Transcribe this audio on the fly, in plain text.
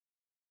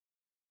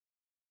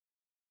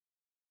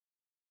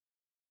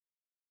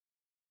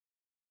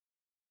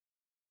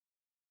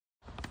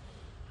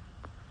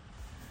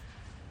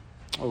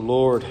O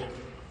Lord,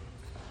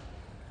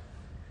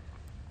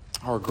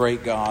 our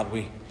great God,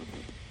 we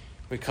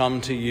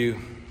come to you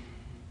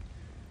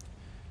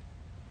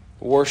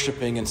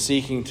worshiping and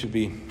seeking to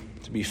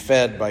be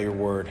fed by your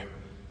word.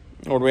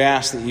 Lord, we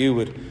ask that you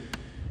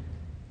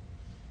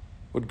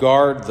would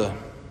guard the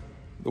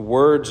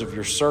words of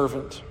your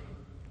servant,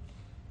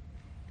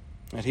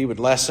 that he would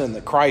lessen,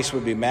 that Christ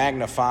would be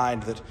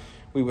magnified, that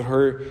we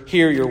would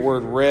hear your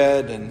word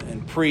read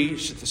and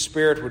preached, that the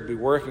Spirit would be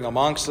working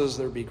amongst us,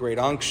 there would be great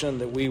unction,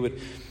 that we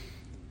would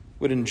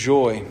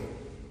enjoy,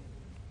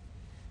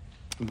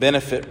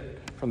 benefit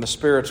from the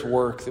Spirit's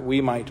work, that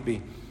we might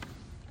be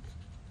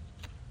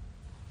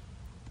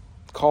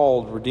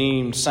called,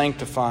 redeemed,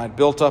 sanctified,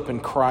 built up in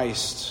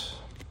Christ,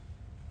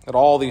 that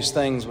all these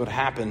things would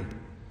happen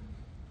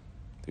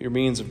through your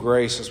means of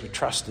grace as we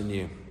trust in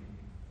you.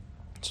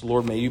 So,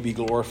 Lord, may you be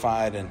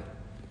glorified and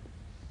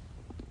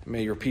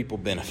may your people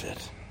benefit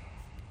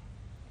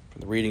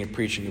from the reading and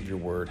preaching of your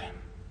word.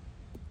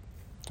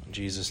 In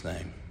Jesus'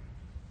 name,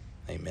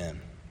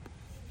 amen.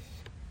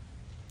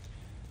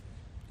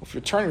 If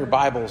you're turning your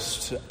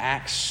Bibles to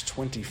Acts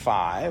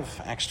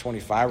 25,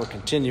 we're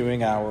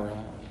continuing our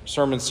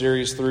sermon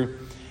series through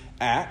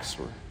Acts.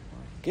 We're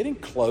getting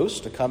close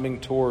to coming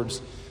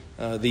towards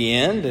the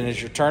end, and as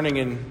you're turning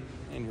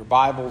in your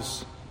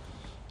Bibles,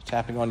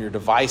 tapping on your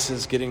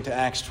devices, getting to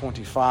Acts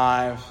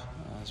 25,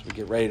 as we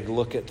get ready to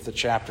look at the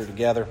chapter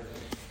together,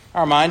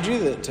 I remind you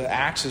that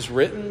Acts is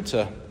written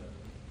to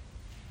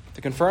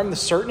confirm the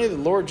certainty that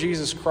the Lord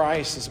Jesus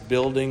Christ is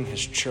building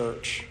his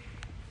church.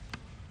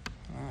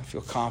 I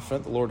feel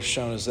confident the Lord has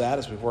shown us that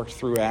as we've worked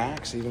through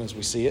Acts, even as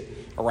we see it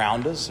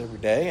around us every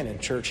day and in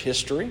church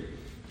history,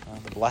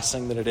 the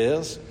blessing that it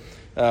is.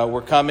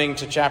 We're coming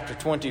to chapter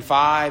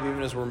 25,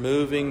 even as we're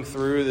moving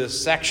through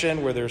this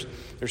section where there's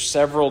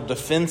several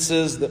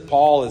defenses that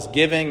Paul is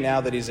giving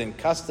now that he's in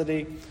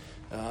custody.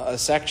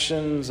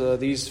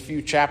 These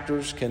few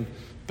chapters can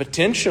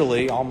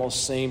potentially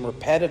almost seem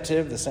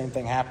repetitive, the same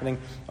thing happening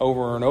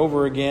over and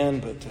over again,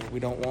 but we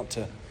don't want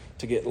to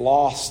get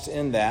lost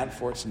in that,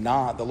 for it's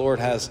not. The Lord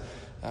has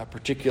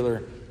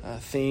particular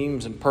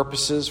themes and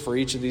purposes for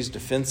each of these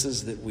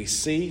defenses that we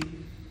see.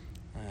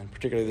 And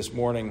particularly this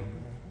morning,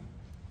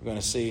 we're going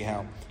to see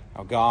how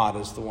God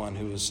is the one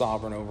who is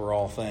sovereign over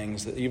all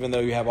things. That even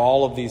though you have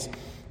all of these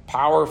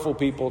powerful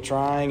people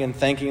trying and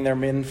thinking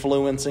they're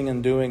influencing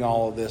and doing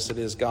all of this, it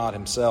is God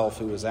himself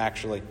who is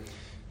actually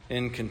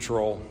in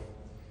control.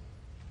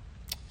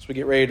 As we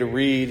get ready to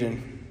read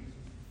in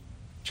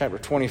chapter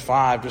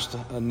 25, just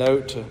a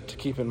note to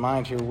keep in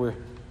mind here, we're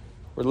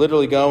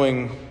literally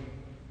going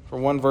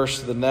from one verse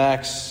to the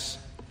next,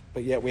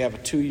 but yet we have a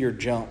 2-year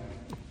jump.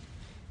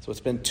 So it's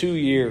been 2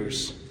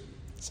 years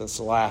since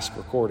the last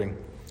recording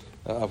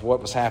of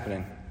what was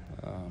happening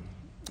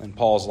in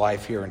Paul's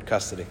life here in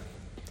custody.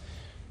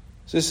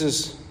 So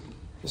this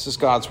is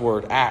God's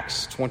word,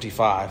 Acts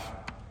 25.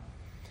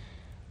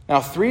 Now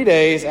 3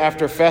 days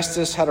after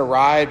Festus had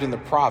arrived in the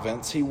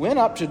province, he went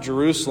up to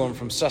Jerusalem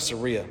from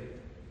Caesarea.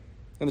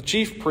 And the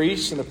chief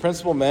priests and the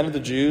principal men of the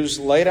Jews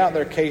laid out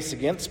their case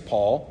against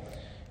Paul,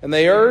 and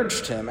they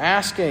urged him,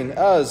 asking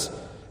as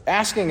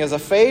a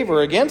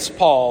favor against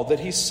Paul that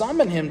he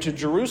summon him to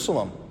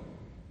Jerusalem,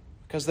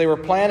 because they were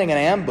planning an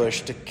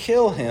ambush to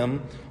kill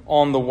him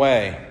on the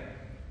way.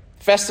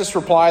 Festus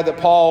replied that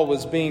Paul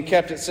was being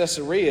kept at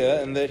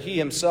Caesarea and that he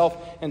himself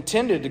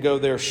intended to go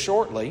there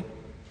shortly.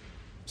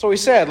 So he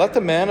said, "Let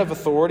the men of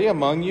authority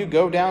among you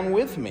go down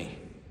with me.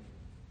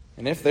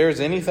 And if there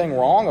is anything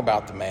wrong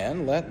about the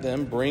man, let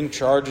them bring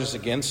charges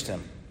against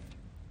him."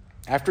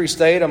 After he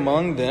stayed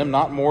among them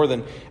not more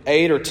than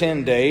 8 or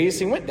 10 days,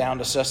 he went down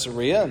to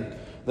Caesarea, and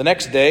the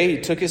next day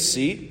he took his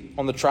seat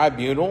on the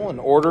tribunal and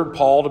ordered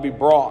Paul to be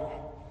brought.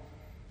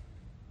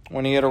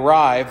 When he had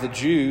arrived, the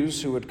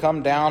Jews who had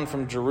come down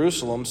from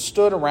Jerusalem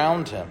stood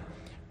around him,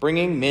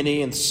 bringing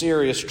many and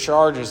serious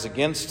charges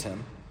against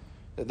him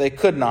that they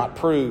could not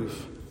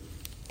prove.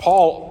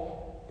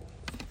 Paul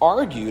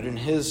argued in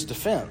his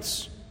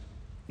defense,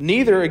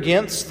 "Neither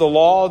against the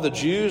law of the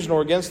Jews,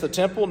 nor against the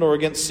temple, nor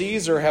against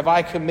Caesar have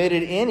I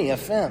committed any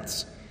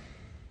offense."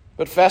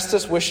 But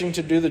Festus, wishing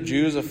to do the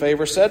Jews a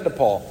favor, said to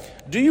Paul,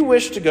 "Do you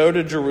wish to go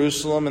to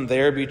Jerusalem and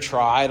there be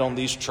tried on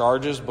these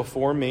charges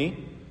before me?"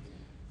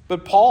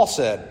 But Paul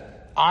said,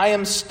 "I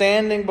am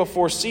standing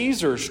before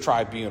Caesar's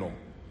tribunal,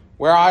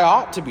 where I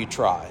ought to be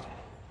tried.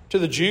 To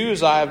the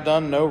Jews I have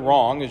done no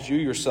wrong, as you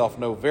yourself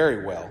know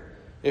very well.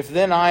 If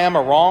then I am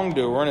a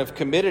wrongdoer and have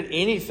committed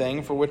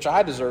anything for which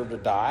I deserve to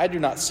die, I do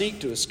not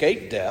seek to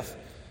escape death.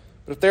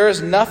 But if there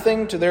is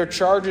nothing to their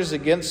charges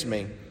against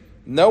me,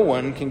 no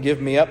one can give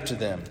me up to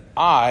them.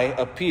 I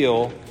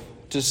appeal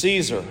to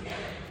Caesar."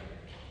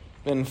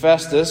 Then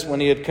Festus, when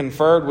he had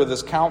conferred with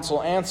his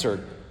council,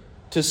 answered,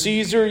 "To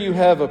Caesar you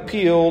have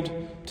appealed,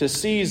 to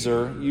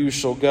Caesar you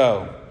shall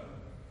go."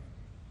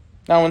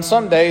 Now when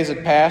some days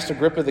had passed,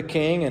 Agrippa the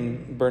king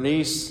and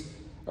Bernice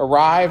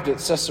arrived at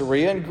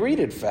Caesarea and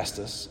greeted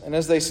Festus. And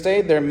as they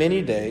stayed there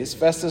many days,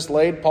 Festus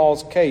laid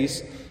Paul's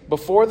case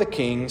before the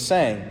king,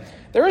 saying,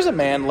 "There is a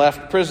man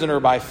left prisoner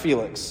by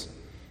Felix,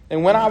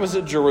 And when I was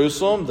at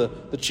Jerusalem,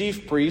 the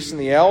chief priests and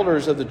the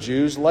elders of the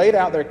Jews laid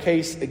out their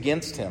case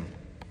against him,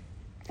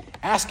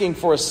 asking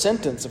for a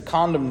sentence of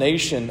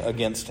condemnation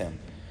against him.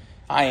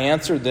 I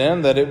answered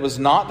them that it was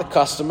not the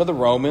custom of the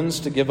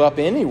Romans to give up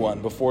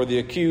anyone before the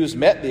accused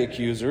met the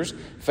accusers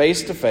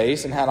face to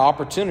face and had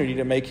opportunity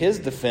to make his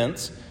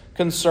defense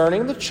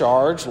concerning the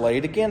charge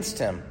laid against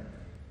him.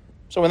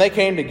 So when they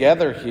came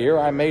together here,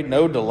 I made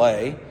no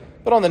delay,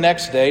 but on the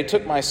next day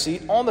took my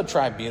seat on the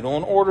tribunal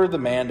and ordered the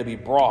man to be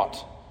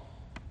brought.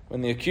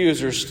 When the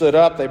accusers stood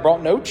up, they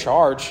brought no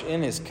charge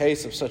in his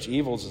case of such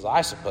evils as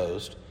I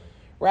supposed.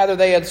 Rather,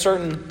 they had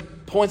certain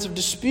points of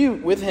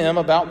dispute with him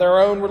about their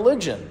own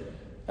religion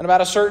and about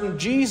a certain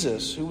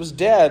Jesus who was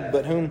dead,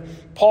 but whom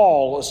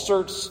Paul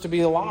asserts to be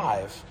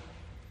alive.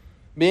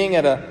 Being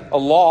at a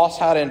loss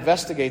how to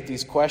investigate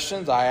these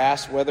questions, I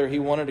asked whether he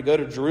wanted to go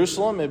to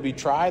Jerusalem and be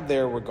tried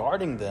there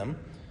regarding them.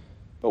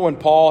 But when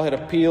Paul had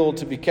appealed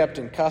to be kept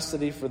in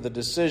custody for the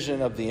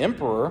decision of the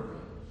emperor,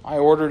 I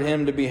ordered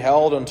him to be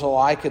held until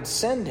I could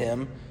send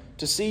him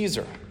to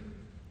Caesar.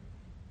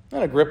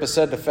 Then Agrippa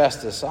said to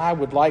Festus, I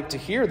would like to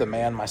hear the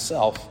man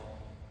myself.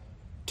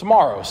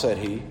 Tomorrow, said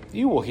he,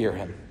 you will hear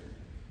him.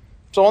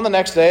 So on the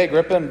next day,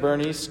 Agrippa and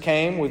Bernice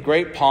came with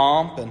great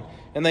pomp,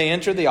 and they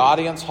entered the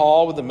audience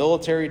hall with the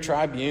military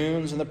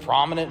tribunes and the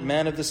prominent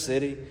men of the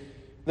city.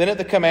 Then at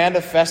the command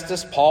of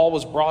Festus, Paul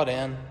was brought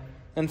in.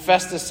 And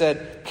Festus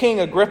said, King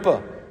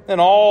Agrippa, and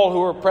all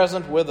who are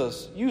present with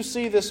us, you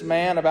see this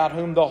man about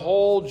whom the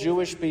whole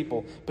Jewish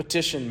people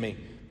petitioned me,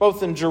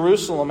 both in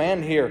Jerusalem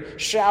and here,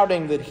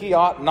 shouting that he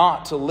ought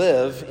not to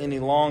live any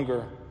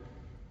longer.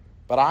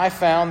 But I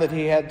found that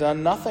he had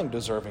done nothing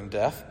deserving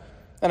death,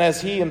 and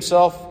as he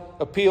himself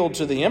appealed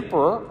to the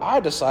emperor, I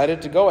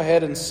decided to go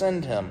ahead and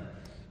send him.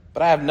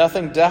 But I have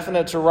nothing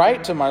definite to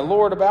write to my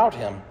lord about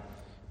him.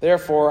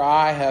 Therefore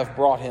I have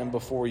brought him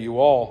before you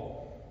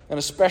all, and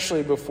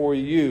especially before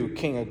you,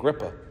 King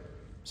Agrippa,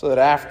 so that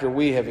after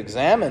we have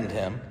examined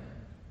him,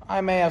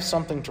 I may have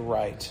something to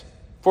write.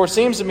 For it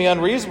seems to me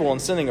unreasonable in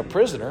sending a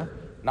prisoner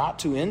not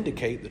to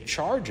indicate the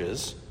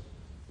charges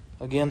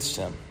against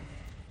him.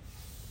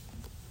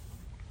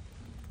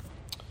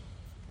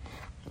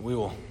 We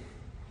will,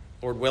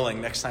 Lord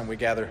willing, next time we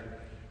gather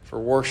for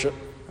worship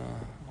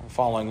on the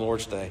following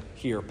Lord's Day,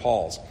 hear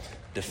Paul's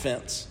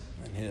defense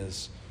and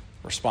his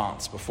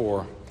response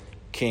before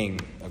King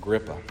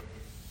Agrippa.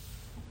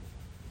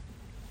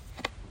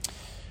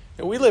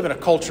 We live in a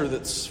culture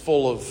that's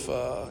full of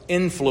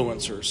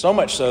influencers, so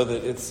much so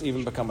that it's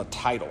even become a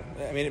title.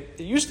 I mean, it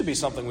used to be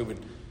something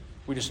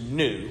we just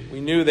knew. We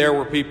knew there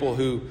were people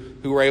who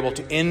were able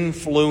to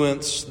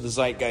influence the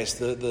zeitgeist,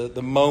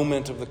 the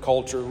moment of the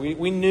culture.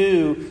 We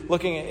knew,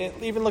 looking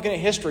at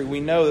history, we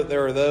know that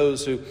there are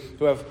those who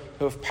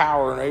have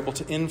power and are able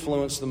to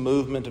influence the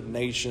movement of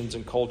nations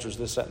and cultures,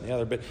 this, that, and the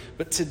other.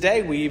 But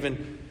today we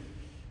even,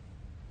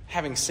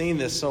 having seen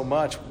this so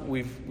much,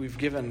 we've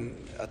given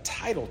a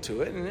title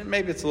to it, and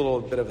maybe it's a little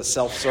bit of a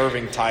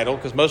self-serving title,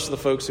 because most of the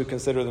folks who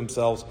consider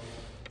themselves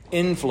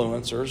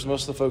influencers,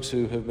 most of the folks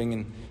who have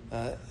been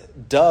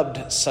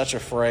dubbed such a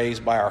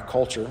phrase by our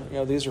culture,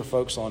 these are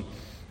folks on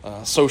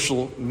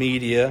social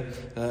media,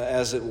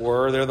 as it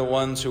were. They're the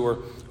ones who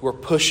are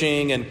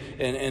pushing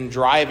and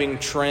driving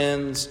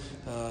trends.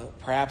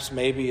 Perhaps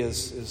maybe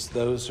as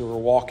those who are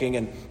walking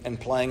and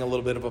playing a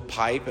little bit of a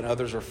pipe, and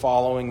others are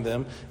following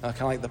them, kind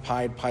of like the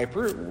Pied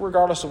Piper.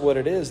 Regardless of what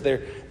it is,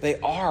 they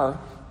are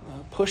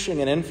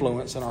pushing an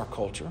influence in our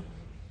culture.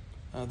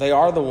 They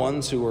are the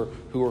ones who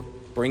are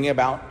bringing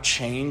about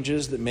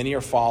changes that many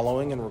are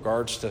following in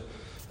regards to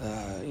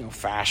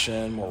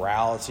fashion,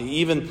 morality,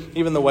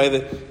 even the way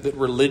that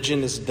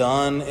religion is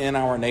done in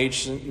our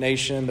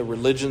nation, the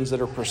religions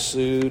that are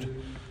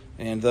pursued,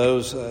 and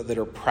those that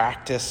are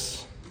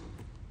practiced.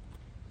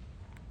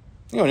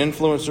 And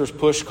influencers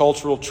push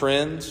cultural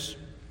trends.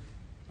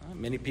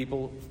 Many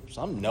people,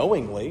 some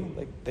knowingly,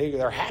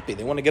 they're happy.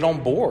 They want to get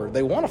on board.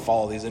 They want to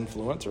follow these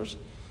influencers.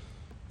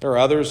 There are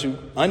others who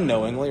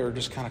unknowingly are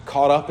just kind of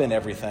caught up in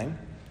everything,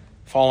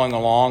 following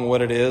along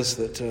what it is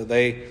that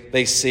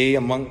they see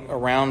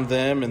around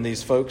them, and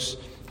these folks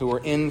who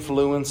are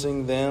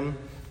influencing them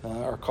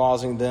are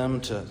causing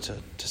them to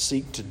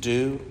seek to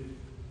do.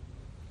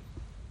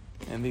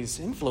 And these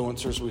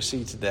influencers we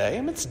see today,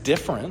 it's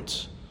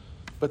different,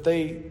 but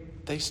they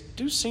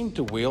do seem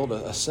to wield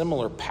a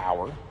similar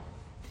power.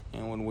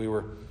 And when we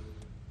were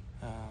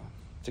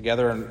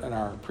together in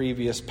our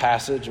previous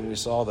passage, and we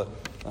saw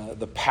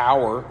the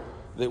power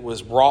that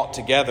was brought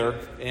together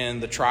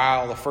in the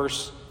trial, the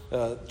first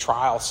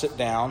trial sit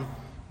down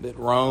that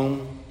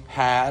Rome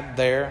had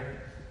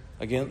there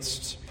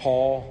against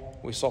Paul.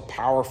 We saw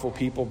powerful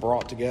people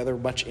brought together,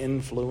 much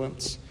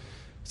influence.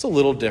 It's a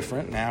little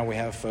different. Now we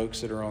have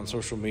folks that are on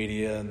social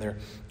media and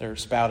they're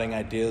spouting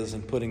ideas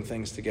and putting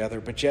things together,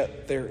 but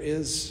yet there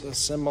is a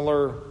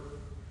similar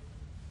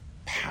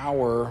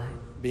power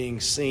being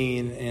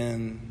seen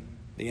in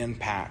the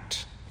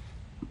impact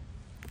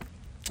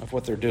of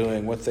what they're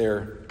doing, what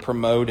they're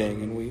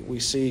promoting, and we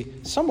see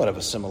somewhat of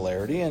a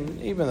similarity.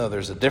 And even though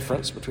there's a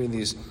difference between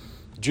these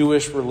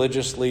Jewish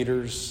religious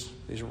leaders,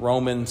 these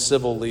Roman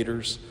civil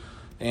leaders,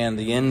 and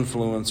the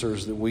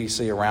influencers that we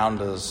see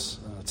around us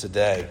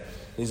today.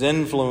 These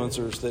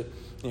influencers that,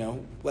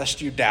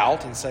 lest you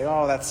doubt and say,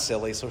 oh, that's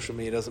silly. Social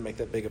media doesn't make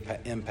that big an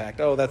impact.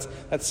 Oh, that's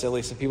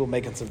silly. Some people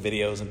making some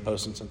videos and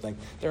posting something.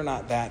 They're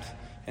not that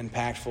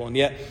impactful. And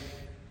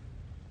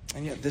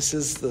yet this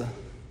is the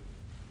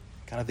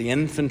kind of the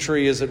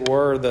infantry, as it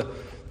were.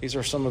 These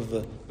are some of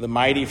the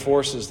mighty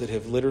forces that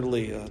have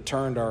literally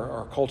turned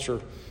our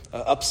culture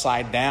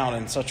upside down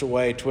in such a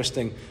way,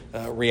 twisting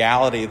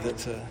reality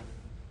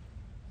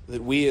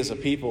that we as a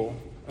people,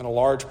 in a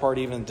large part,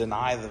 even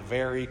deny the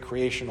very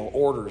creational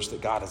orders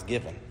that God has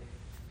given.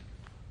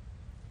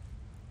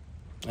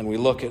 And we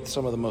look at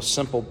some of the most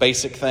simple,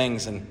 basic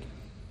things, and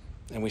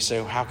we say,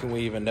 well, how can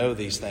we even know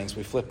these things?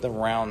 We flip them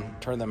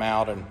around, turn them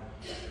out, and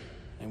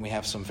we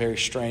have some very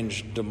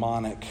strange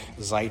demonic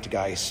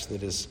zeitgeist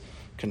that is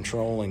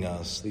controlling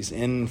us, these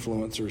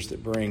influencers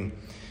that bring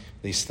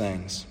these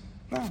things.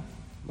 Now,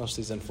 most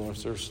of these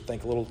influencers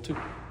think a little too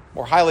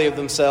more highly of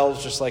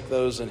themselves, just like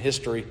those in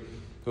history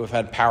who have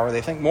had power.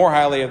 They think more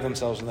highly of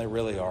themselves than they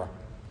really are.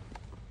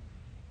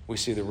 We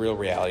see the real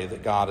reality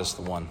that God is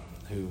the one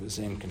who is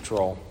in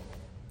control.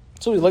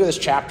 So we look at this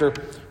chapter,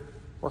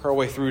 work our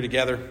way through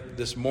together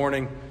this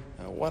morning.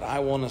 What I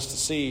want us to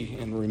see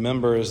and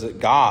remember is that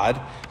God,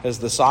 as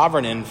the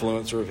sovereign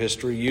influencer of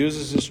history,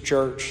 uses his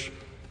church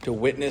to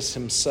witness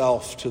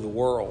himself to the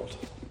world.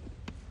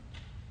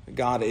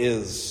 God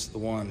is the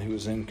one who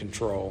is in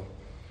control.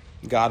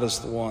 God is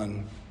the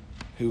one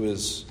who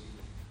is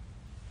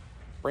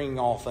bringing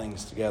all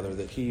things together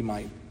that he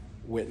might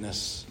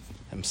witness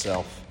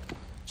himself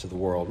to the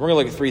world. We're going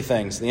to look at three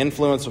things: the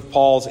influence of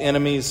Paul's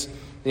enemies,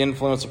 the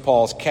influence of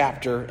Paul's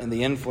captor, and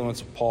the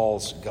influence of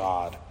Paul's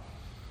God.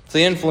 So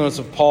the influence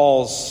of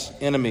Paul's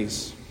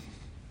enemies.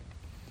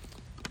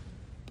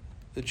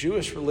 The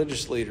Jewish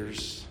religious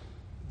leaders,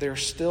 they're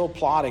still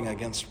plotting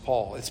against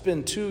Paul. It's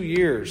been 2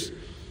 years,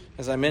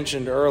 as I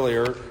mentioned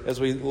earlier, as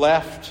we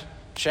left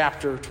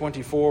chapter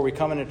 24, we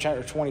come into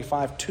chapter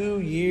 25. 2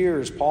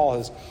 years Paul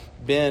has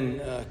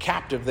been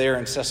captive there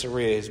in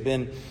Caesarea. He's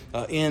been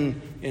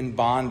in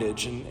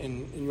bondage.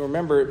 And you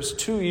remember, it was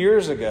 2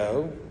 years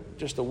ago,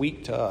 just a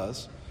week to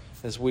us,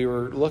 as we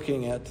were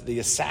looking at the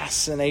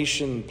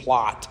assassination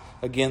plot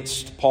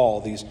against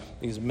Paul.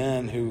 These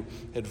men who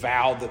had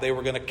vowed that they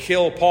were going to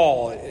kill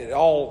Paul at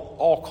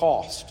all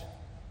cost.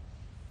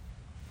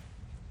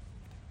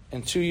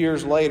 And 2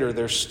 years later,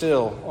 they're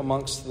still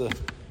amongst the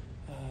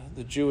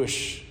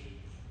Jewish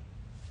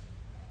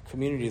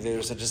community.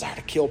 There's a desire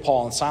to kill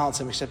Paul and silence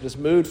him, except it's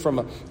moved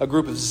from a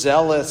group of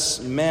zealous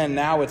men.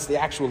 Now it's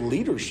the actual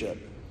leadership.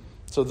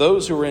 So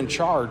those who are in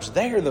charge,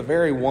 they are the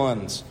very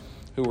ones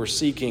who are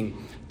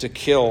seeking to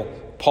kill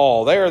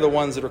Paul. They are the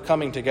ones that are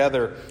coming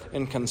together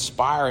and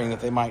conspiring that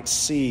they might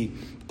see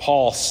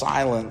Paul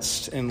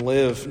silenced and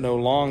live no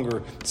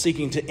longer,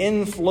 seeking to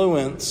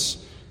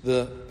influence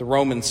the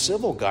Roman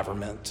civil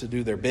government to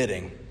do their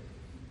bidding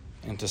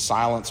and to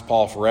silence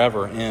Paul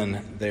forever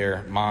in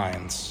their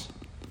minds.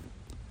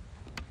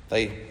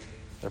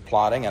 They're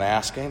plotting and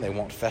asking. They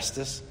want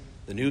Festus,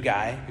 the new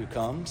guy who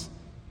comes.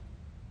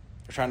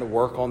 They're trying to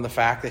work on the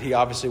fact that he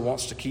obviously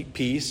wants to keep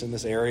peace in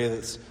this area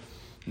that's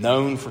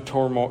known for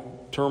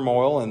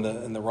turmoil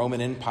in the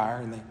Roman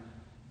Empire.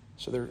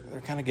 So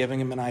they're kind of giving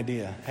him an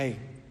idea. Hey,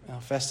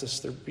 Festus,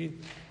 there'd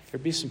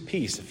be some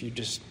peace if you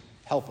just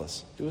help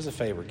us. Do us a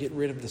favor. Get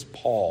rid of this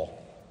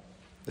Paul,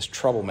 this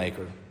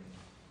troublemaker.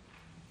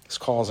 It's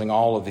causing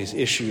all of these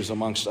issues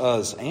amongst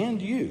us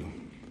and you.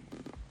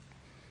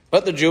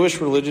 But the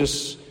Jewish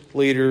religious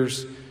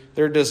leaders,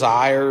 their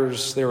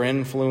desires, their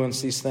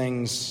influence, these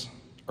things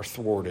are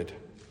thwarted.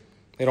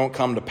 They don't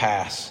come to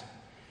pass.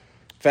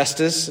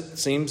 Festus, it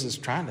seems, is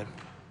trying to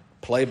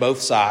play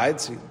both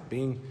sides. He's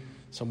being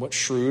somewhat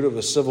shrewd of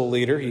a civil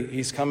leader.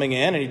 He's coming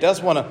in, and he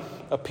does want to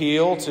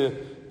appeal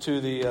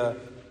to the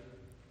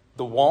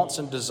wants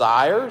and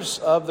desires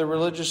of the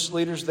religious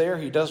leaders there.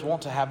 He does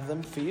want to have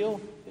them feel,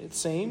 it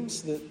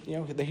seems, that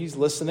that he's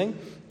listening.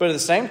 But at the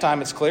same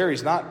time, it's clear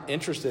he's not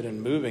interested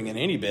in moving in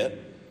any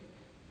bit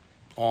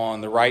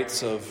on the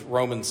rights of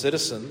Roman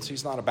citizens.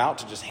 He's not about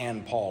to just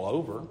hand Paul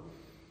over.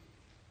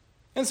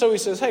 And so he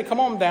says, hey, come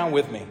on down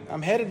with me.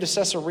 I'm headed to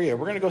Caesarea.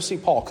 We're going to go see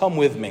Paul. Come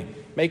with me.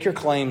 Make your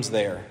claims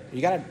there.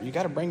 You got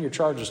to bring your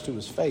charges to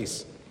his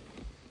face.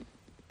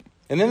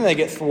 And then they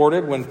get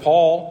thwarted when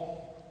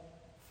Paul,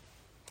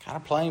 kind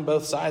of playing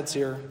both sides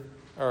here,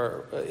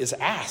 is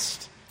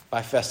asked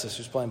by Festus,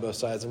 who's playing both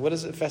sides. And what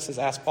is it Festus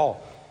asked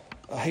Paul?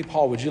 Hey,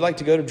 Paul, would you like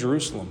to go to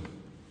Jerusalem?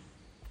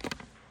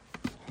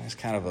 That's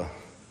kind of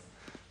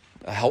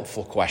a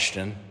helpful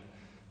question.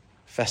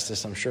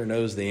 Festus, I'm sure,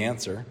 knows the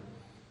answer.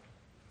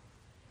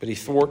 But he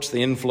thwarts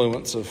the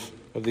influence of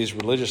these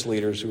religious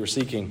leaders who are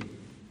seeking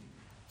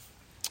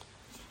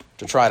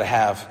to try to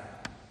have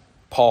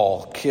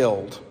Paul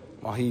killed,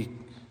 while he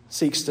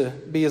seeks to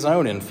be his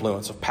own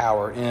influence of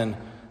power in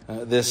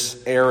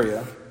this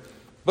area.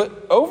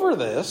 But over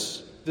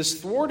this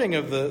thwarting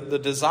of the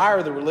desire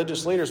of the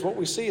religious leaders, what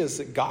we see is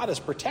that God is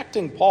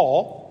protecting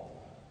Paul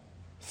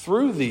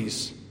through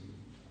these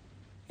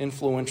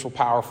influential,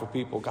 powerful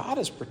people, God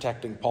is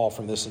protecting Paul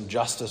from this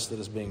injustice that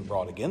is being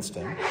brought against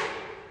him.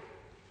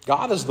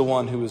 God is the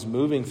one who is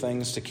moving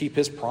things to keep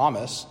his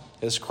promise,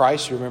 as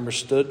Christ, you remember,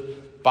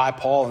 stood by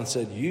Paul and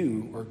said,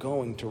 "You are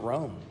going to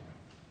Rome.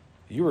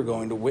 You are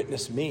going to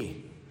witness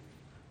me."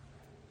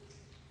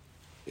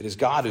 It is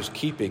God who's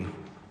keeping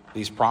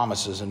these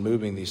promises and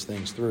moving these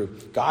things through.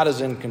 God is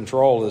in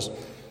control,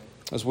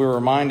 as we're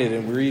reminded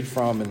and we read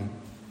from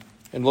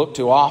and look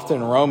to often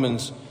in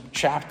Romans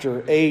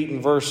chapter 8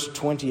 and verse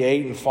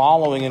 28 and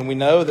following. And we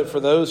know that for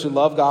those who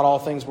love God, all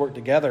things work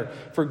together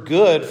for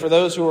good, for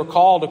those who are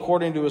called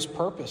according to his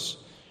purpose.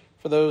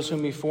 For those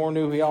whom he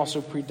foreknew, he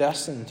also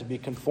predestined to be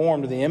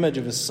conformed to the image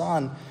of his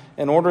Son,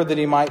 in order that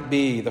he might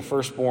be the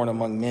firstborn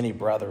among many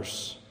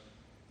brothers.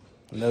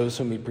 And those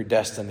whom he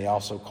predestined, he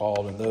also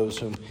called. And those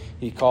whom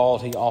he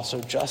called, he also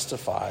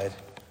justified.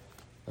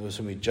 Those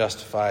whom he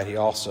justified, he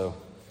also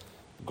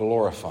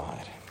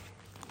glorified.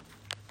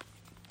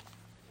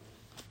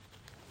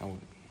 Now,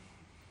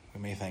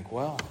 we may think,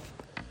 well,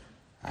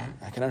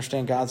 I can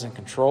understand God's in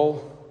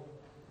control.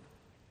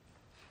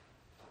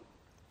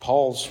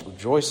 Paul's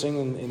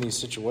rejoicing in these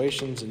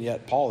situations, and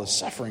yet Paul is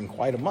suffering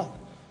quite a much.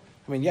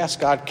 I mean, yes,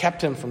 God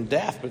kept him from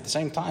death, but at the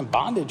same time,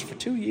 bondage for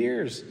 2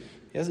 years.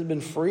 He hasn't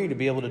been free to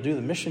be able to do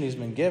the mission he's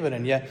been given,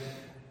 and yet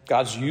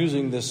God's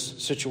using this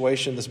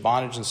situation, this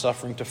bondage and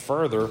suffering, to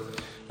further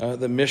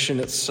the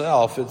mission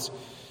itself. It's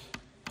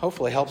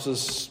hopefully helps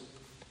us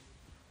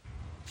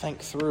think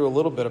through a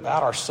little bit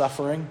about our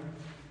suffering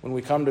when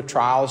we come to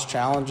trials,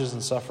 challenges,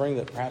 and suffering,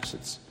 that perhaps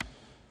it's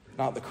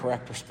not the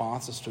correct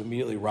response is to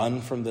immediately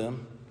run from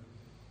them,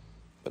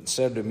 but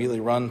instead to immediately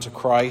run to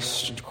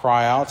Christ and to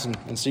cry out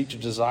and seek to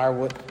desire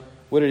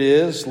what it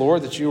is,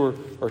 Lord, that you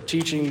are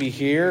teaching me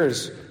here.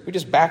 As we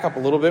just back up a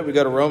little bit, we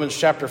go to Romans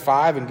chapter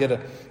 5 and get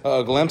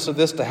a glimpse of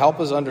this to help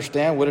us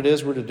understand what it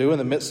is we're to do in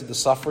the midst of the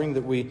suffering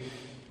that we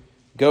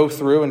go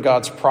through in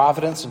God's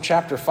providence. In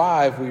chapter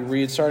 5, we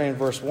read, starting in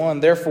verse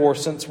 1, "Therefore,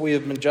 since we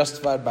have been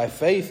justified by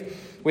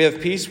faith, we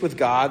have peace with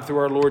God through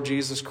our Lord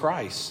Jesus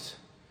Christ.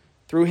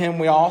 Through him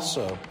we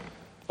also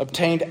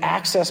obtained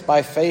access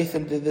by faith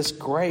into this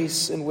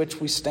grace in which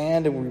we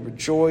stand, and we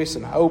rejoice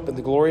and hope in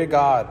the glory of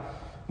God.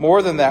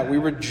 More than that, we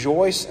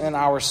rejoice in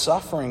our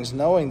sufferings,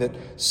 knowing that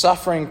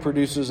suffering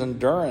produces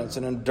endurance,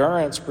 and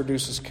endurance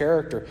produces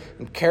character,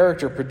 and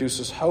character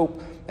produces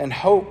hope. And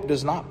hope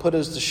does not put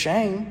us to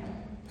shame,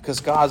 because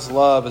God's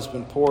love has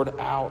been poured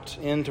out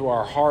into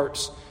our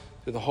hearts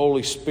through the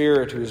Holy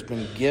Spirit who has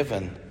been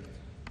given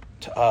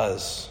to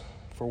us.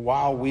 For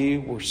while we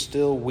were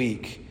still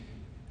weak,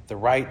 at the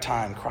right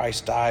time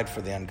Christ died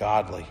for the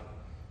ungodly.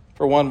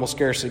 For one will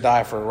scarcely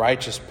die for a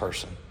righteous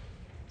person,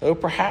 though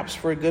perhaps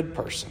for a good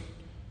person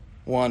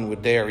one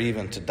would dare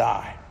even to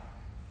die.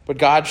 But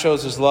God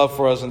shows his love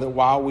for us, and that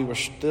while we were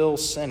still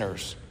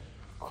sinners,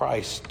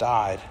 Christ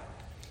died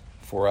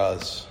for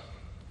us."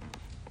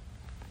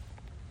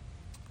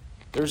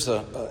 There's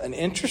an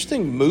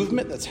interesting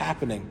movement that's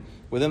happening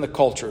within the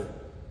culture.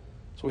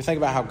 So we think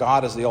about how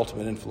God is the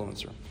ultimate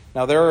influencer.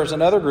 Now there is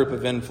another group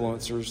of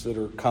influencers that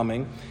are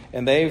coming,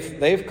 and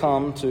they've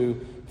come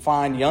to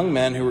find young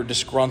men who are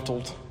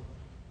disgruntled,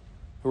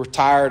 who are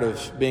tired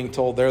of being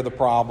told they're the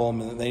problem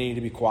and that they need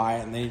to be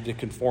quiet and they need to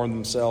conform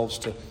themselves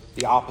to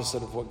the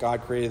opposite of what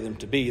God created them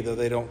to be, though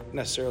they don't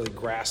necessarily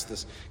grasp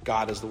this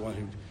God is the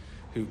one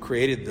who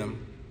created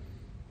them.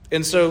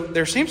 And so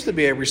there seems to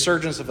be a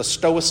resurgence of a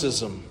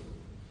stoicism,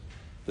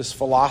 this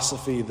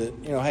philosophy that,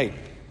 hey,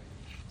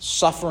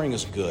 suffering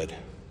is good.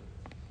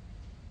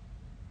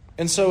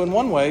 And so in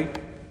one way,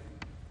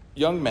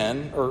 young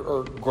men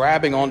are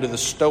grabbing onto the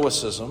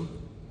stoicism,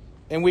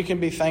 and we can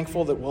be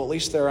thankful that, well, at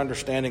least they're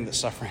understanding that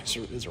suffering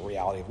is a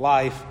reality of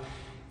life,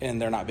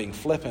 and they're not being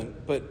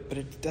flippant, but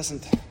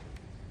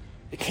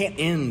it can't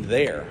end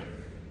there.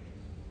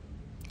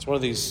 It's one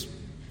of these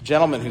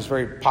gentleman who's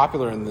very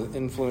popular in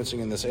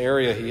influencing in this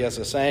area. He has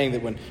a saying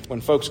that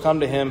when folks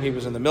come to him, he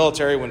was in the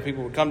military, when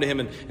people would come to him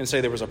and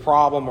say there was a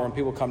problem, or when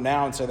people come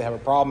now and say they have a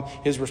problem,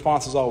 his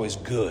response is always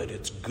good.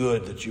 It's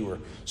good that you are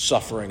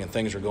suffering and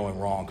things are going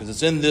wrong, because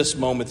it's in this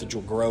moment that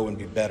you'll grow and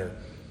be better.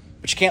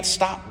 But you can't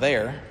stop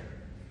there.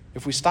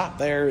 If we stop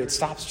there, it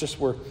stops just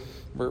where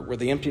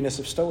the emptiness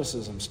of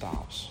stoicism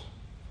stops.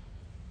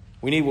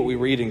 We need what we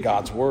read in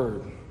God's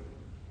Word.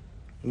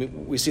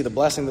 We see the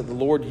blessing that the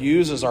Lord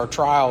uses our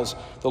trials.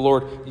 The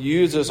Lord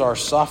uses our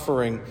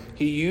suffering.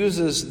 He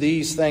uses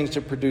these things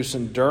to produce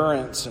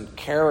endurance and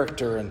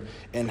character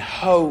and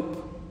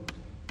hope.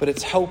 But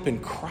it's hope in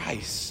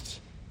Christ.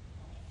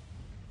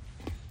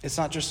 It's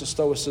not just a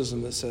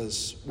stoicism that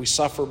says we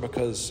suffer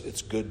because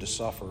it's good to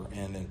suffer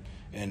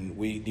and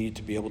we need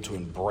to be able to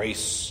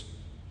embrace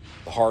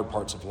the hard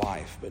parts of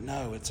life. But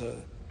no,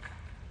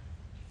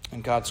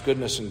 in God's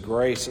goodness and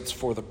grace, it's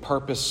for the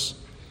purpose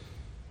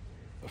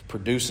of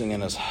producing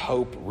in us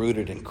hope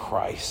rooted in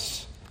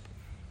Christ.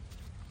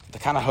 The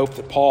kind of hope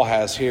that Paul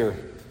has here,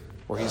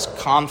 where he's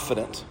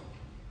confident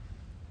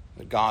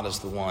that God is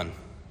the one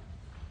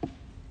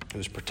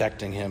who's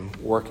protecting him,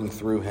 working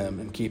through him,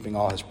 and keeping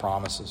all his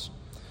promises.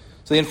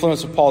 So the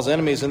influence of Paul's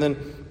enemies, and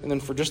then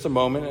for just a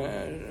moment,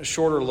 a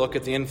shorter look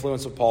at the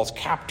influence of Paul's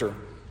captor.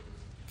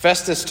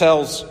 Festus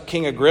tells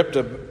King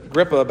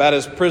Agrippa about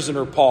his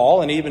prisoner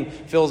Paul, and even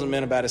fills him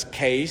in about his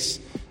case,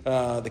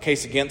 the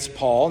case against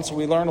Paul. And so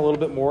we learn a little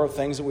bit more of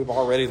things that we've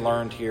already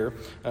learned here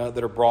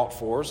that are brought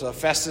for us.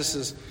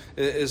 Festus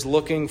is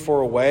looking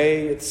for a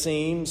way, it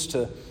seems,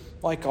 to,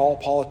 like all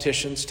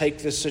politicians, take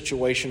this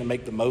situation and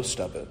make the most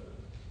of it.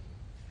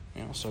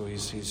 So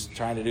he's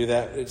trying to do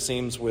that, it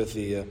seems, with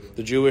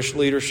the Jewish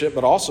leadership,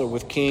 but also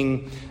with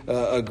King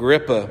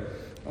Agrippa.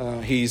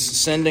 He's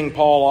sending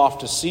Paul off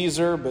to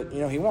Caesar, but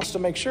he wants to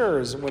make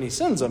sure when he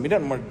sends him, he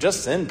doesn't want to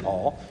just send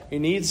Paul. He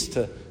needs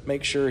to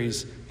make sure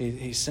he's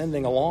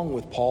sending along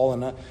with Paul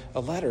in a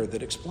letter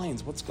that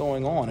explains what's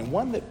going on, and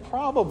one that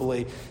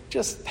probably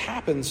just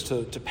happens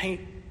to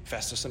paint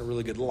Festus in a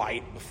really good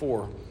light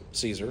before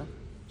Caesar.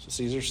 So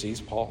Caesar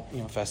sees Paul,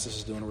 Festus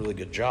is doing a really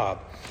good job.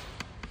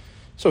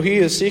 So he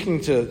is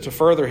seeking to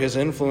further his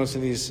influence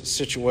in these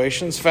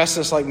situations.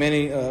 Festus, like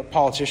many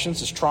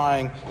politicians, is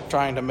trying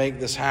to make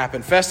this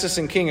happen. Festus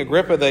and King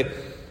Agrippa,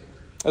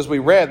 as we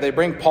read, they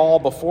bring Paul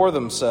before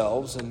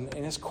themselves, and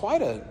it's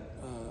quite a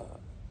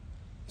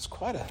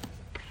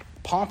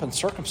pomp and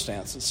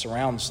circumstance that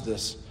surrounds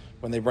this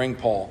when they bring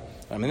Paul.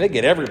 I mean, they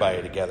get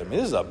everybody together. I mean,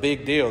 this is a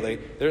big deal.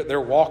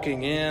 They're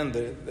walking in.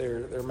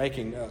 They're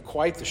making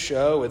quite the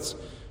show.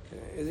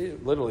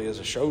 It literally is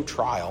a show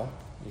trial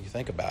when you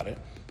think about it.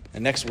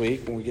 And next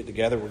week, when we get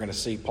together, we're going to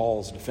see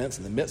Paul's defense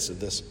in the midst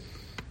of this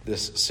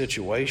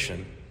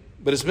situation.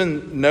 But it's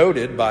been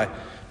noted by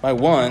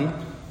one,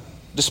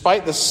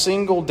 despite the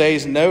single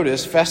day's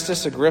notice,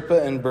 Festus,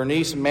 Agrippa, and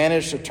Bernice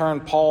managed to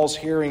turn Paul's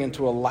hearing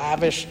into a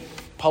lavish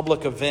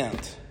public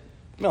event.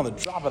 On the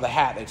drop of the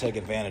hat, they take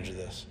advantage of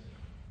this.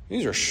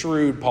 These are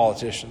shrewd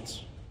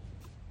politicians.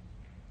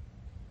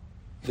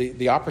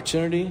 The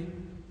opportunity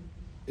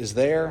is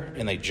there,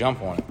 and they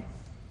jump on it.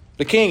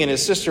 The king and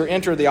his sister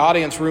entered the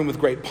audience room with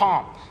great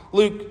pomp.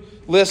 Luke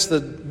lists the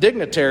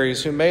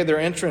dignitaries who made their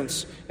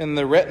entrance in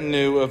the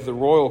retinue of the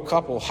royal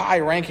couple.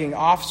 High-ranking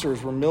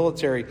officers were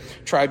military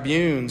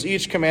tribunes,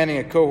 each commanding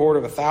a cohort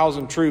of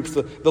 1,000 troops.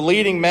 The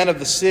leading men of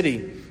the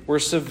city were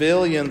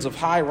civilians of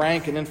high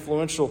rank and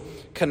influential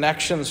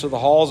connections to the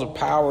halls of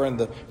power in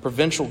the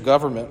provincial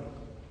government.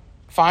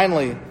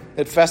 Finally,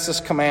 at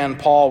Festus' command,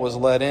 Paul was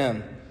led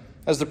in.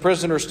 As the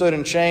prisoner stood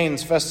in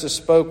chains, Festus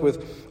spoke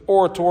with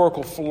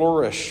oratorical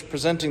flourish,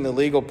 presenting the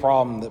legal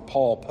problem that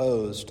Paul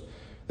posed.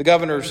 The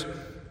governor's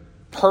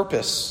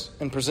purpose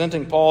in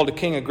presenting Paul to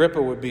King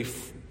Agrippa would be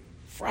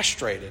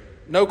frustrated.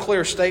 No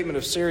clear statement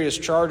of serious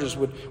charges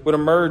would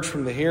emerge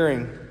from the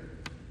hearing.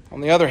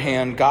 On the other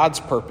hand, God's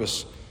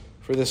purpose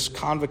for this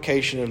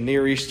convocation of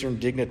Near Eastern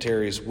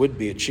dignitaries would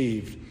be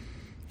achieved.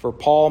 For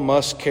Paul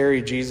must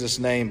carry Jesus'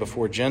 name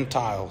before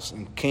Gentiles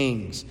and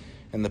kings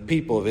and the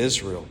people of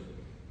Israel.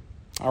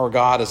 Our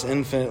God is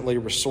infinitely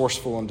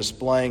resourceful in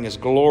displaying His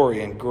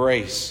glory and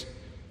grace,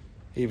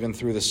 even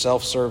through the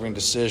self-serving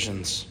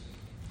decisions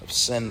of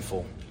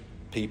sinful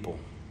people.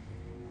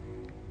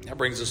 That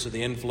brings us to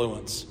the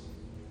influence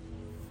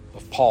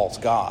of Paul's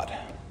God.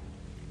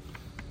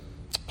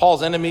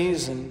 Paul's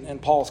enemies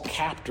and Paul's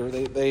captor,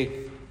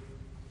 they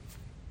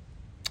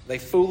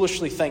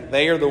foolishly think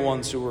they are the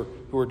ones who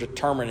are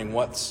determining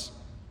what's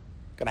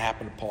going to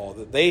happen to Paul.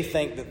 That they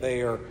think that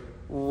they are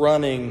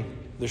running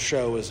the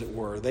show, as it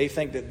were. They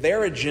think that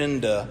their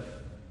agenda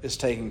is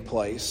taking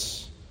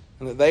place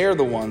and that they are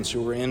the ones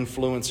who are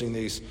influencing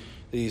these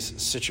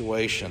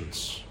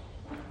situations.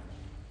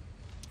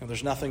 And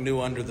there's nothing new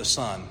under the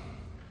sun,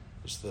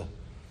 as the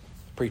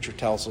preacher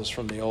tells us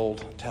from the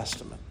Old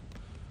Testament.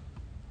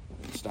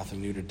 It's nothing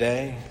new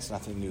today. It's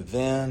nothing new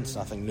then. It's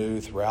nothing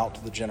new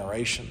throughout the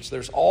generations.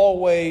 There's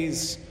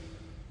always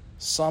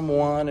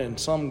someone in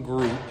some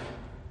group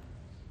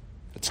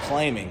that's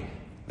claiming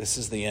this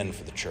is the end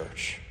for the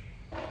church.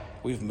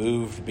 We've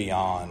moved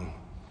beyond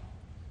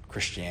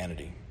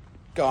Christianity.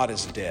 God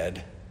is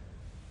dead.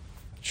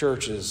 The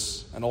church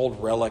is an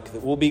old relic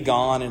that will be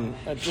gone in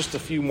just a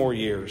few more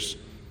years.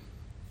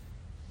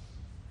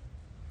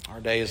 Our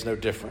day is no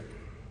different.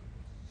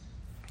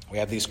 We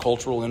have these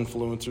cultural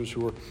influencers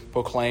who are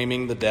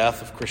proclaiming the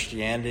death of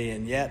Christianity,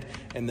 and yet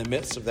in the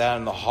midst of that,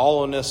 in the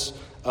hollowness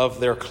of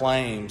their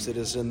claims, it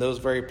is in those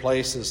very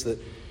places that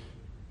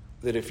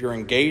if you're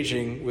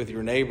engaging with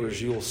your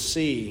neighbors, you'll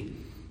see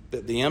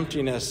that the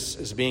emptiness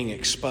is being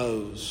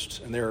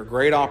exposed, and there are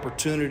great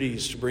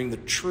opportunities to bring the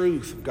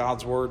truth of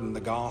God's word and the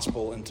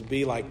gospel, and to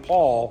be like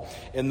Paul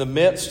in the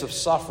midst of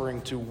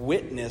suffering, to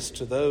witness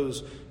to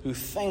those who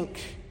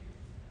think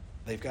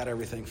they've got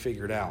everything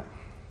figured out.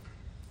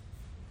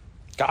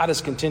 God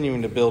is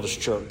continuing to build His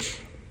church.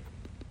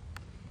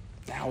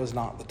 Now is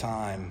not the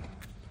time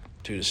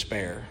to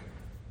despair,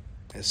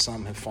 as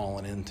some have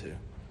fallen into.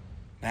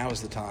 Now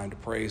is the time to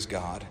praise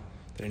God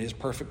that in His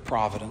perfect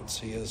providence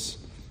He has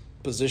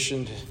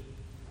positioned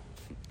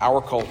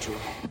our culture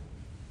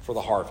for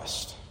the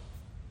harvest.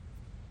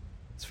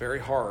 It's very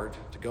hard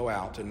to go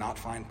out and not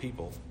find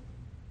people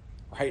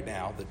right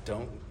now that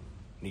don't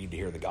need to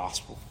hear the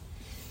gospel.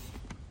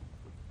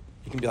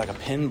 You can be like a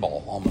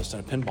pinball, almost in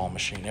a pinball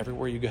machine,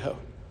 everywhere you go.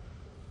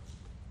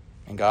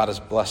 And God has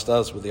blessed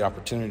us with the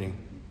opportunity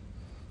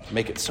to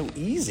make it so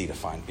easy to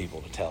find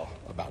people to tell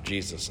about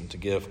Jesus and to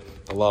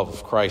give the love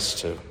of Christ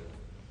to.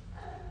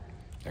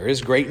 There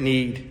is great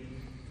need,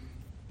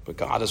 but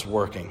God is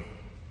working,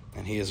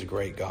 and he is a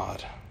great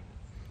God.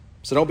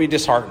 So don't be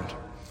disheartened.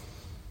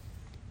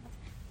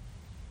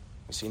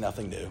 We see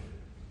nothing new.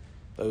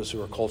 Those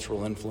who are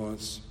cultural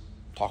influence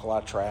talk a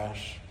lot of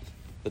trash.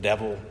 The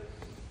devil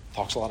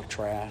talks a lot of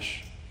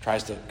trash,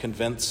 tries to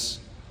convince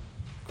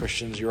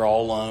Christians you're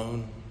all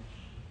alone.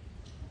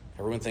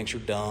 Everyone thinks you're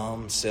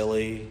dumb,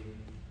 silly.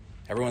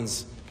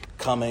 Everyone's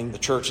coming. The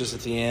church is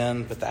at the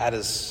end, but that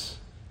is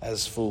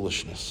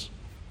foolishness.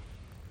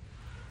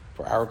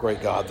 For our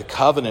great God, the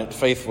covenant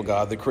faithful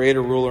God, the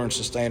creator, ruler, and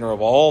sustainer of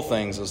all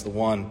things, is the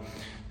one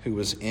who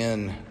is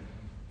in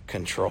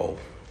control.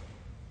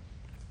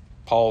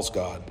 Paul's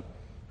God,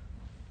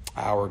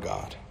 our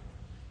God.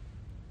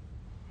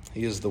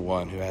 He is the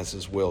one who has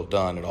his will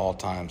done at all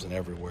times and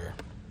everywhere.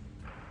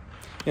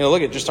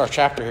 Look at just our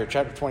chapter here,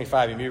 chapter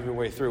 25. You move your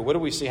way through. What do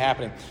we see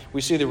happening? We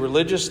see the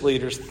religious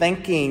leaders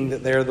thinking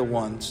that they're the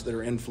ones that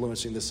are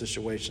influencing the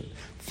situation,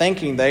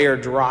 thinking they are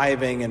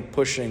driving and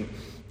pushing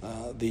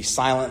the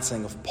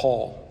silencing of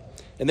Paul.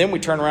 And then we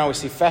turn around, we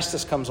see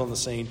Festus comes on the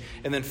scene,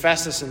 and then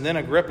Festus and then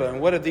Agrippa. And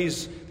what are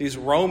these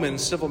Roman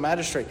civil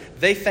magistrates?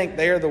 They think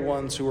they are the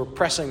ones who are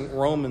pressing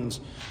Rome's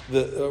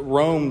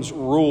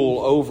rule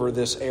over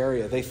this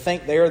area. They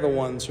think they are the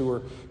ones who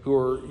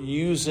are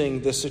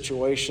using this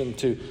situation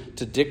to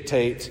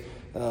dictate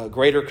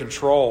greater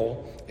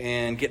control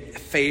and get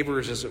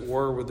favors, as it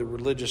were, with the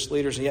religious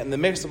leaders. And yet in the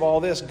midst of all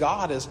this,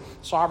 God is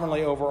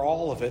sovereignly over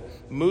all of it,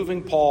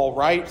 moving Paul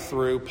right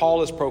through.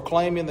 Paul is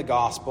proclaiming the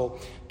gospel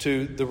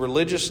to the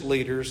religious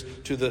leaders,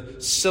 to the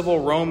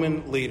civil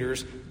Roman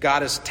leaders.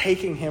 God is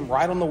taking him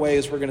right on the way,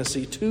 as we're going to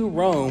see, to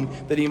Rome,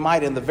 that he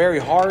might, in the very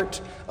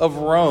heart of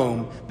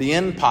Rome, the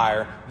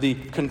empire, the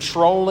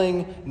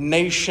controlling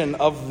nation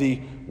of the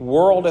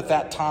world at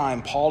that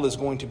time, Paul is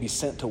going to be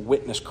sent to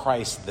witness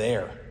Christ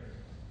there.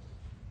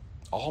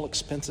 All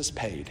expenses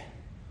paid,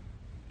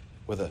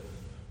 with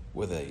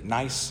a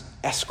nice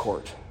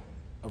escort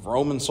of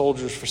Roman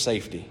soldiers for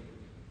safety.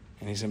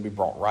 And he's going to be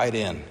brought right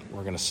in,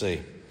 we're going to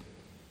see,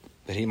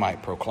 that he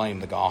might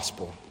proclaim the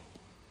gospel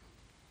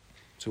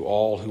to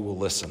all who will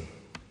listen.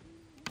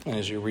 And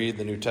as you read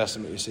the New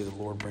Testament, you see the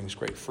Lord brings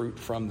great fruit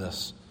from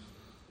this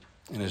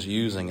and is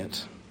using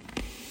it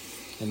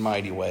in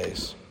mighty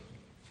ways.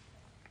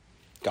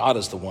 God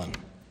is the one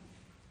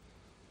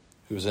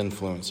who is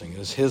influencing. It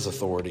is his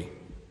authority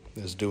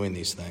that is doing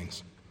these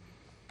things.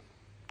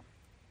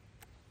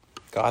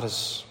 God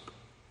is,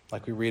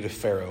 like we read of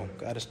Pharaoh,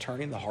 God is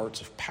turning the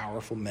hearts of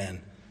powerful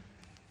men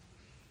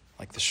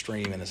like the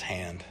stream in his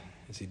hand,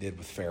 as he did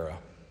with Pharaoh.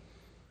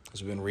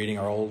 As we've been reading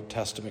our Old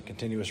Testament,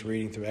 continuous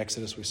reading through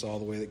Exodus, we saw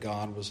the way that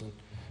God was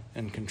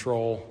in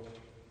control,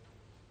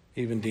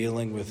 even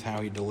dealing with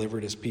how he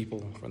delivered his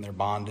people from their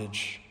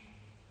bondage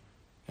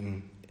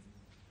in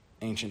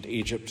ancient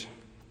Egypt.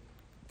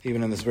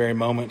 Even in this very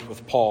moment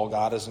with Paul,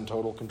 God is in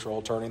total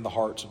control, turning the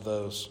hearts of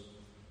those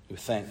who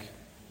think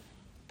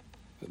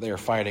that they are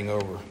fighting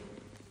over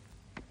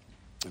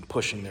and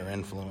pushing their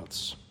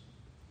influence.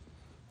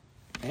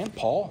 And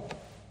Paul,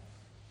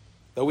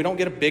 though we don't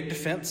get a big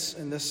defense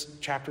in this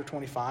chapter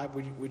 25,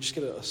 we just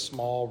get a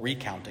small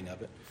recounting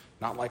of it.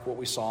 Not like what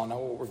we saw, not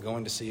what we're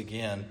going to see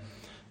again.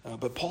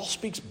 But Paul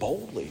speaks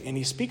boldly, and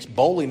he speaks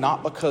boldly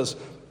not because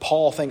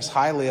Paul thinks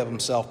highly of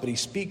himself, but he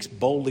speaks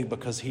boldly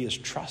because he is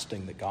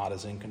trusting that God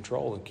is in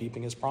control and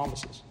keeping his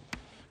promises.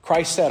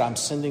 Christ said, I'm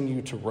sending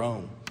you to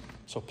Rome.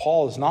 So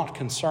Paul is not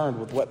concerned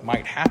with what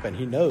might happen.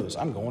 He knows,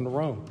 I'm going to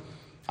Rome.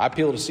 I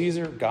appeal to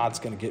Caesar, God's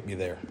going to get me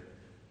there.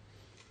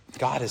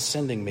 God is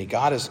sending me.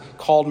 God has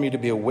called me to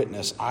be a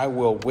witness. I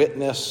will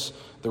witness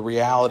the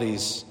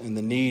realities and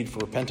the need for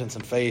repentance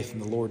and faith in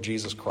the Lord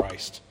Jesus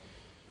Christ.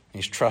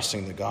 He's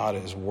trusting that God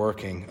is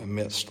working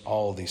amidst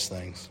all of these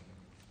things.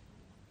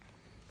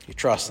 He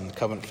trusts in the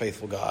covenant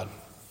faithful God.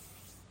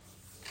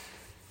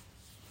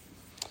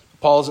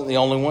 Paul isn't the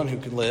only one who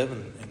can live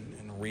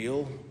in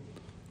real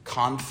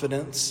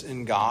confidence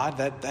in God.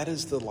 That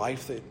is the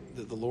life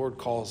that the Lord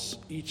calls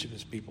each of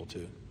his people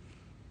to.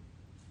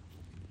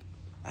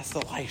 That's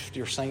the life,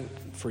 dear saint,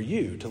 for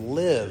you, to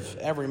live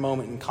every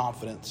moment in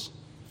confidence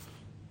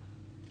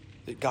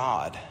that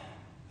God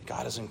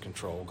is in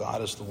control.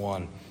 God is the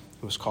one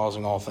who is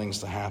causing all things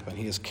to happen.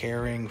 He is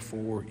caring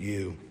for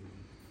you.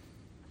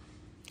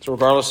 So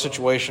regardless of the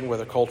situation,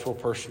 whether cultural,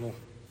 personal,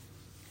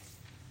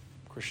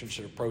 Christians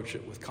should approach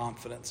it with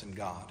confidence in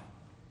God.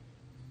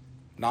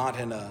 Not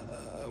in a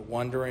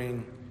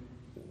wondering,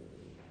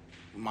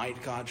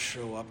 might God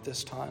show up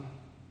this time?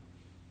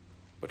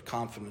 But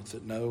confidence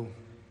that no,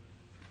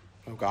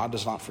 God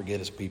does not forget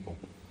his people.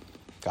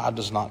 God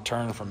does not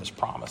turn from his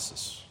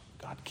promises.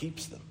 God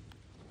keeps them.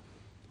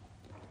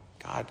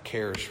 God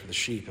cares for the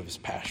sheep of his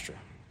pasture.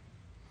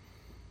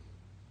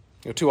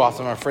 Too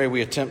often, I'm afraid,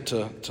 we attempt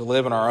to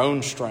live in our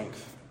own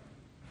strength.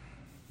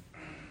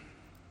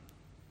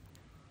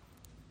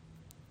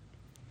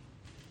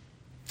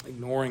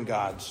 ignoring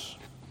God's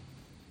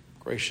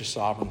gracious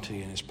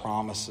sovereignty and his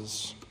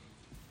promises.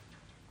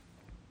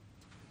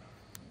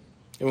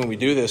 And when we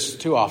do this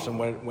too often,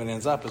 what it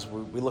ends up is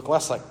we look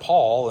less like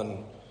Paul,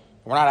 and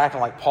we're not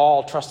acting like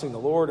Paul, trusting the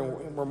Lord,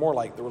 and we're more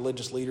like the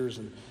religious leaders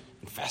and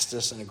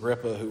Festus and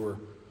Agrippa who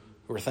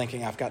were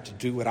thinking, I've got to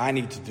do what I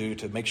need to do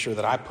to make sure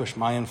that I push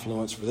my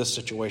influence for this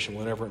situation,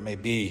 whatever it may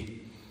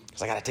be,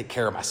 because I got to take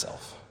care of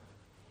myself.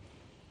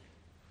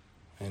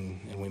 And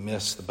we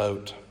miss the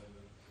boat.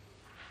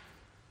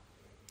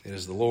 It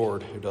is the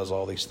Lord who does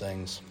all these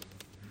things.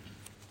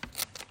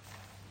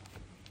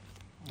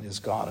 It is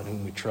God in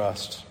whom we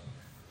trust.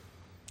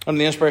 Under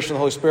the inspiration of the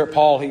Holy Spirit,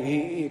 Paul,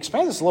 he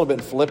expands this a little bit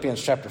in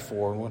Philippians chapter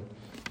 4. We'll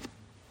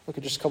look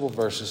at just a couple of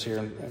verses here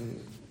in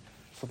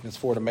Philippians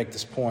 4 to make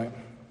this point.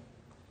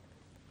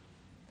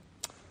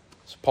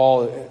 So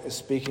Paul is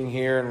speaking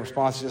here in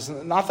response to this.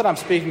 Not that I'm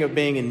speaking of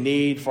being in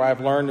need, for I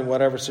have learned in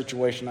whatever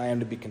situation I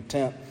am to be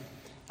content.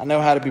 I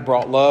know how to be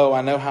brought low.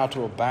 I know how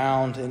to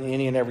abound in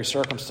any and every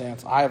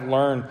circumstance. I have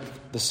learned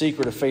the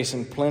secret of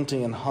facing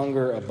plenty and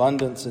hunger,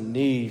 abundance and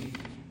need.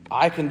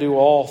 I can do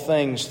all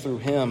things through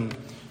him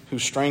who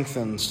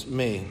strengthens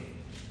me.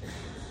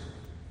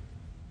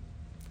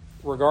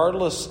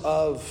 Regardless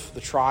of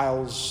the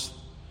trials,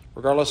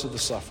 regardless of the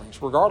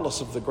sufferings, regardless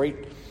of the great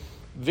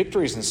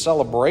victories and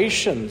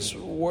celebrations,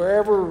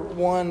 wherever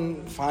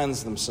one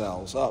finds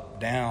themselves, up,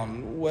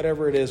 down,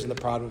 whatever it is in the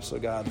providence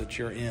of God that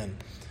you're in,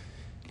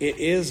 it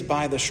is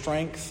by the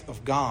strength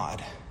of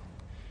God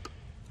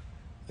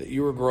that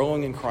you are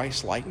growing in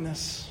Christ's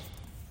likeness,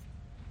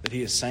 that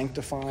he is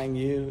sanctifying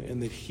you,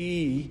 and that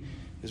he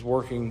is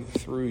working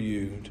through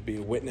you to be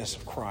a witness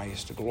of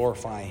Christ, to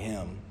glorify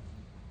him,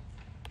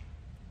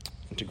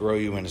 and to grow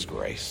you in his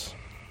grace.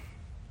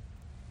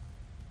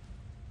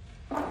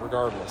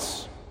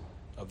 Regardless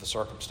of the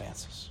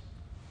circumstances,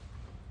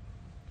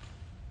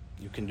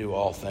 you can do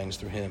all things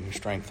through him who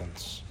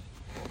strengthens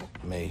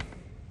me.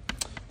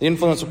 The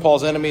influence of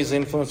Paul's enemies, the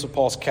influence of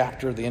Paul's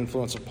captor, the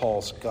influence of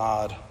Paul's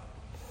God.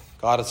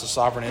 God, as the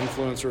sovereign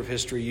influencer of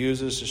history,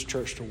 uses his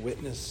church to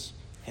witness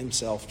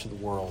himself to the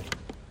world.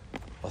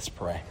 Let's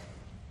pray.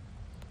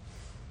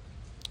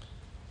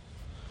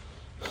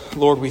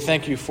 Lord, we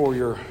thank you for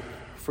your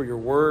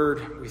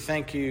word. We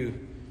thank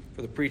you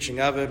for the preaching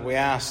of it. We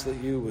ask that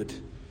you would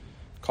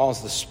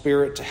cause the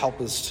Spirit to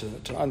help us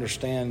to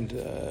understand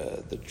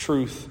the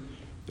truth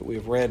that we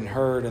have read and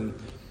heard,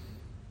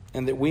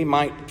 and that we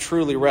might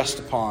truly rest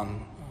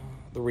upon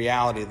the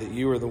reality that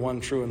you are the one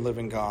true and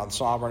living God,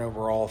 sovereign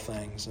over all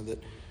things, and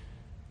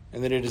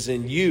that it is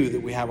in you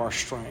that we have our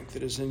strength.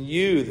 It is in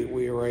you that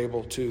we are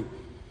able to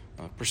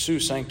pursue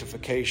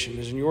sanctification. It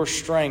is in your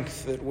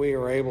strength that we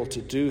are able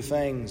to do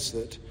things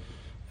that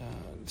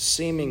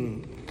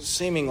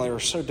seemingly are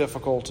so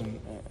difficult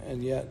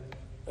and yet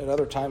at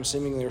other times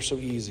seemingly are so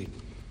easy.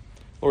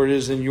 Lord, it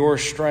is in your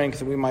strength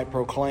that we might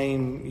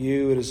proclaim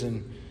you. It is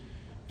in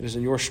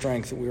your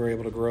strength that we are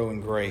able to grow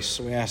in grace.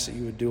 So we ask that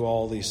you would do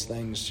all these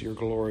things to your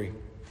glory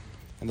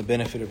and the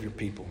benefit of your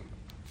people.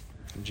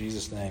 In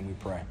Jesus' name we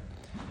pray.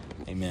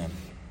 Amen.